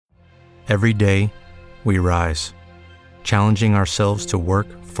Every day, we rise, challenging ourselves to work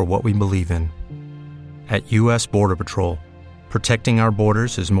for what we believe in. At U.S. Border Patrol, protecting our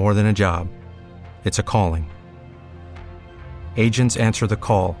borders is more than a job. It's a calling. Agents answer the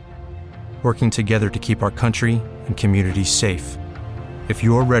call, working together to keep our country and communities safe. If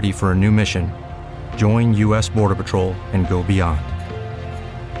you're ready for a new mission, join U.S. Border Patrol and go beyond.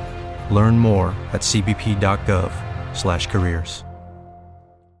 Learn more at cbp.gov/careers.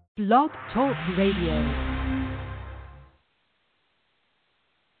 Blog Talk Radio.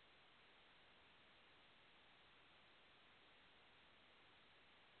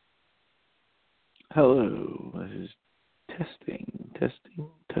 Hello, this is testing.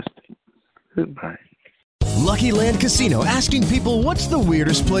 Goodbye. Lucky Land Casino, asking people, what's the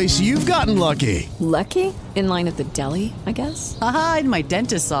weirdest place you've gotten lucky? Lucky? In line at the deli, I guess? Aha, in my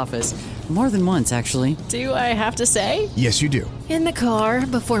dentist's office. More than once, actually. Do I have to say? Yes, you do. In the car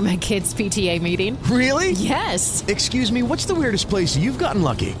before my kids' PTA meeting. Really? Yes. Excuse me, what's the weirdest place you've gotten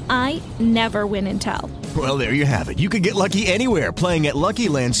lucky? I never win and tell. Well, there you have it. You can get lucky anywhere, playing at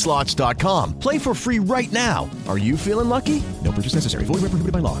LuckyLandSlots.com. Play for free right now. Are you feeling lucky? No purchase necessary. Void where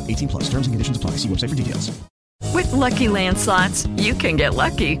prohibited by law. 18+. Terms and conditions apply. See website for details. With Lucky Land Slots, you can get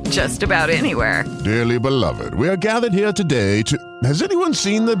lucky just about anywhere. Dearly beloved, we are gathered here today to... Has anyone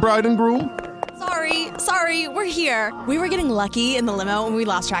seen the bride and groom? Sorry, we're here. We were getting lucky in the limo and we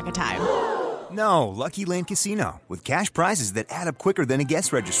lost track of time. No, Lucky Land Casino, with cash prizes that add up quicker than a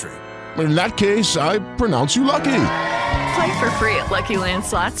guest registry. In that case, I pronounce you lucky. Play for free at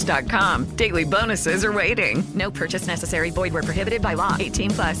LuckyLandSlots.com. Daily bonuses are waiting. No purchase necessary. Void where prohibited by law.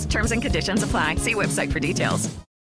 18+. Terms and conditions apply. See website for details.